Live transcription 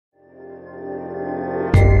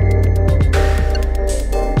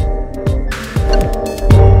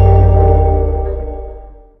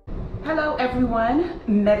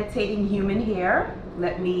Meditating Human here.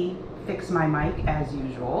 Let me fix my mic as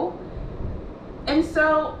usual. And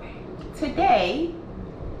so today,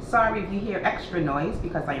 sorry if you hear extra noise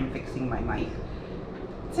because I am fixing my mic.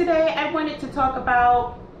 Today I wanted to talk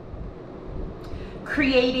about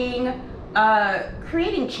creating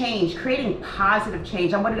change, creating positive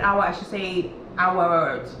change. I wanted our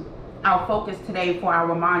focus today for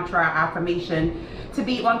our mantra, our affirmation, to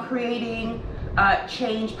be on creating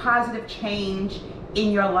change, positive change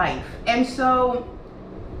in your life. And so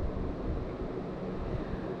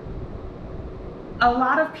a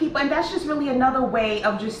lot of people, and that's just really another way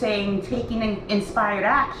of just saying taking an inspired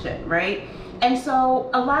action, right? And so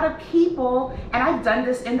a lot of people, and I've done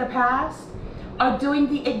this in the past, are doing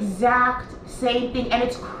the exact same thing, and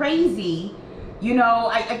it's crazy. You know,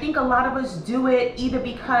 I think a lot of us do it either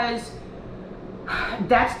because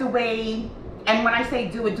that's the way, and when I say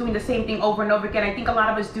do it, doing the same thing over and over again, I think a lot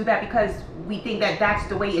of us do that because we think that that's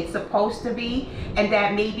the way it's supposed to be, and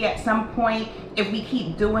that maybe at some point, if we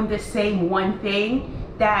keep doing the same one thing,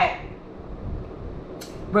 that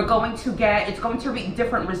it's going to reap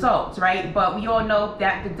different results, right? But we all know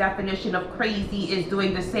that the definition of crazy is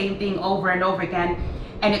doing the same thing over and over again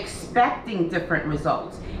and expecting different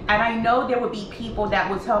results. And I know there would be people that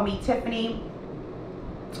will tell me, Tiffany,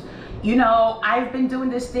 you know, I've been doing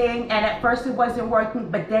this thing and at first it wasn't working,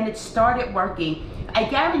 but then it started working. I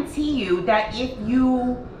guarantee you that if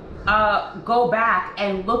you go back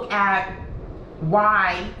and look at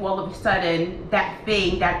why all of a sudden that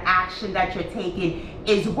thing, that action that you're taking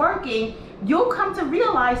is working, you'll come to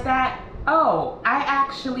realize that, oh, I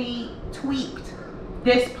actually tweaked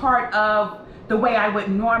this part of the way I would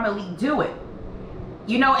normally do it.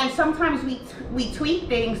 You know, and sometimes we tweak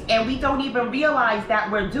things and we don't even realize that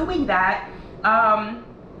we're doing that. And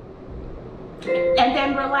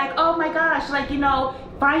then we're like, oh my gosh, like, you know,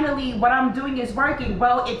 finally what I'm doing is working.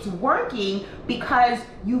 Well, it's working because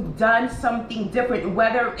you've done something different,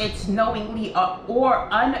 whether it's knowingly or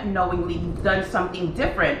unknowingly, you've done something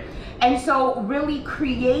different. And so really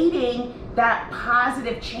creating that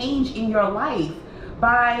positive change in your life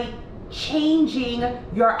by changing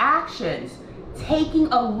your actions, taking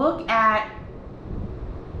a look at,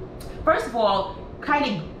 first of all, kind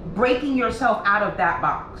of breaking yourself out of that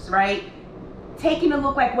box, right? Taking a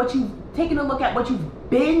look at what you've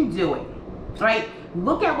been doing, right?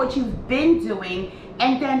 Look at what you've been doing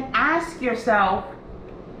and then ask yourself,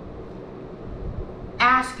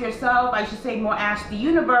 I should say more, ask the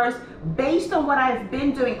universe, based on what I've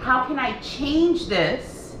been doing, how can I change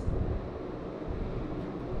this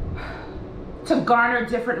to garner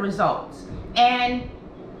different results? And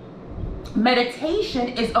meditation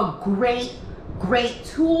is a great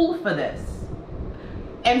tool for this.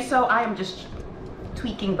 And so I am just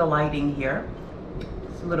tweaking the lighting here.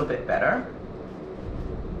 It's a little bit better.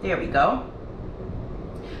 There we go.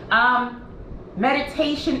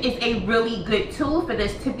 Meditation is a really good tool for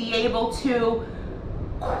this, to be able to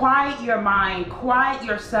quiet your mind, quiet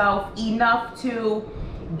yourself enough to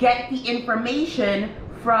get the information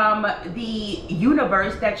from the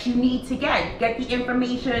universe that you need to get the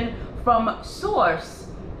information from source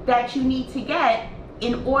that you need to get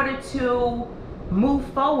in order to move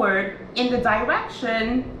forward in the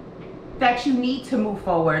direction that you need to move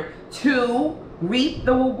forward, to reap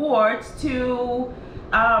the rewards, to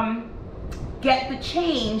get the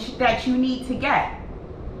change that you need to get.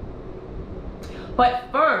 But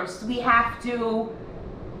first, we have to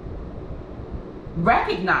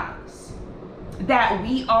recognize that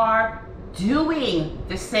we are doing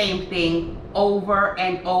the same thing over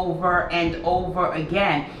and over and over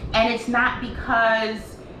again. And it's not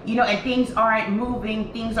because, you know, and things aren't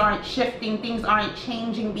moving, things aren't shifting, things aren't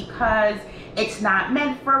changing because it's not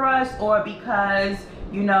meant for us, or because,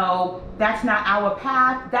 you know, that's not our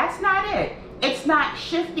path. That's not it. It's not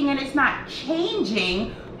shifting and it's not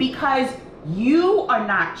changing because you are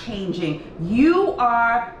not changing. You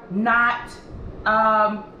are not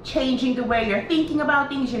changing the way you're thinking about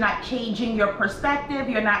things. You're not changing your perspective.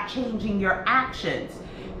 You're not changing your actions.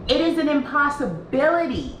 It is an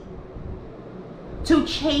impossibility to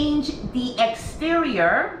change the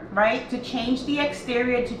exterior, right? To change the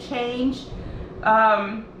exterior, to change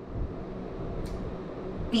the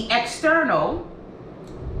external.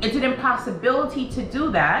 It's an impossibility to do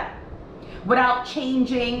that without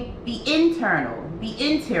changing the internal, the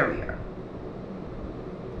interior.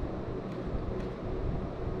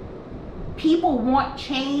 People want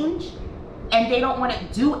change and they don't want to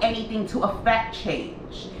do anything to affect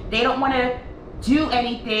change. They don't want to do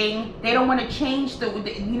anything. They don't want to change their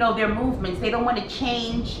movements. They don't want to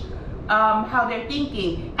change how they're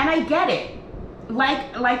thinking. And I get it.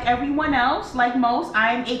 like everyone else, like most,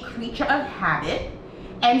 I'm a creature of habit.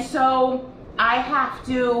 And so I have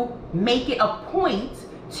to make it a point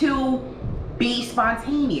to be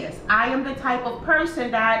spontaneous. I am the type of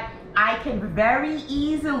person that I can very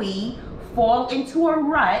easily fall into a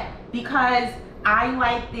rut because I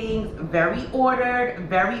like things very ordered,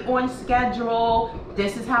 very on schedule.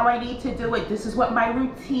 This is how I need to do it. This is what my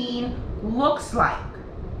routine looks like.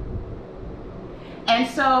 And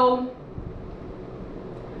so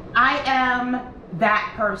I am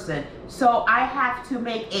that person. So I have to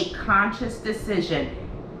make a conscious decision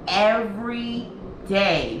every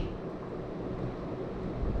day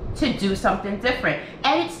to do something different.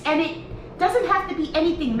 And it doesn't have to be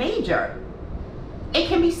anything major. It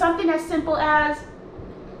can be something as simple as,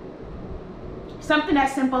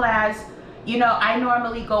 you know, I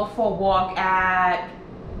normally go for a walk at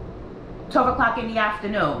 12 o'clock in the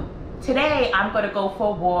afternoon. Today, I'm gonna go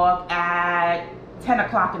for a walk at 10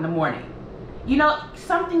 o'clock in the morning. You know,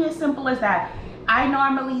 something as simple as that. I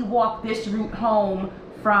normally walk this route home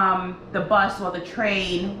from the bus or the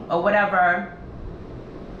train or whatever.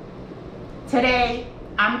 Today,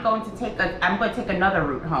 I'm going to take another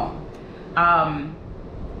route home.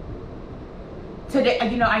 Today,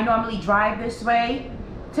 you know, I normally drive this way.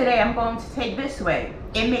 Today, I'm going to take this way.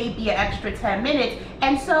 It may be an extra 10 minutes.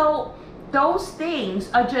 And so those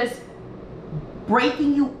things are just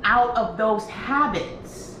breaking you out of those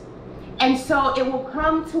habits. And so it will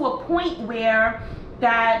come to a point where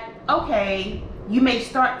that, okay, you may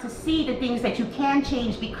start to see the things that you can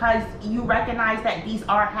change because you recognize that these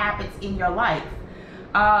are habits in your life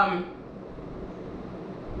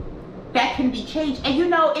that can be changed. And you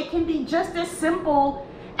know, it can be just as simple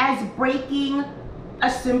as breaking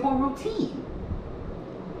a simple routine.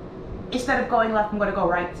 Instead of going left, I'm going to go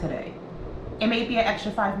right today. It may be an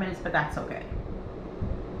extra 5 minutes, but that's okay.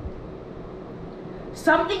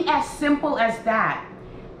 Something as simple as that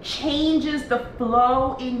changes the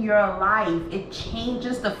flow in your life. It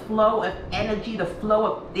changes the flow of energy, the flow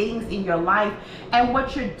of things in your life. And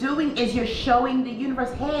what you're doing is you're showing the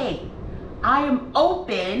universe, hey, I am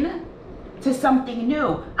open to something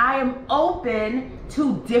new. I am open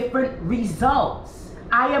to different results.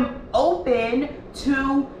 I am open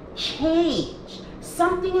to change.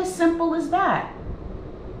 Something as simple as that.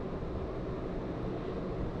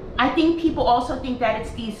 I think people also think that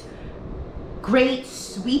it's these great,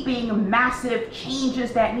 sweeping, massive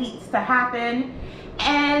changes that needs to happen.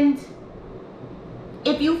 And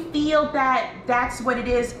if you feel that that's what it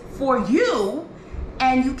is for you,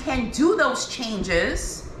 and you can do those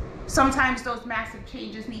changes, sometimes those massive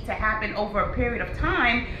changes need to happen over a period of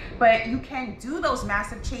time, but you can do those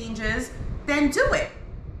massive changes, then do it.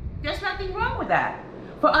 There's nothing wrong with that.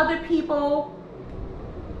 For other people,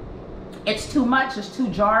 it's too much, it's too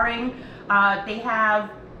jarring. They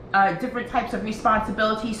have different types of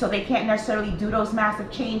responsibilities, so they can't necessarily do those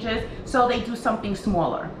massive changes, so they do something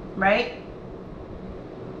smaller, right?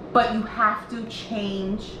 But you have to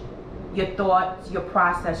change your thoughts, your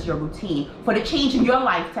process, your routine for the change in your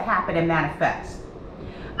life to happen and manifest.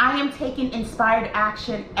 I am taking inspired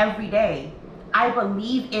action every day. I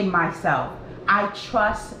believe in myself. I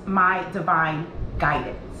trust my divine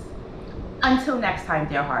guidance. Until next time,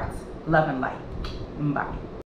 dear hearts, love and light. Bye.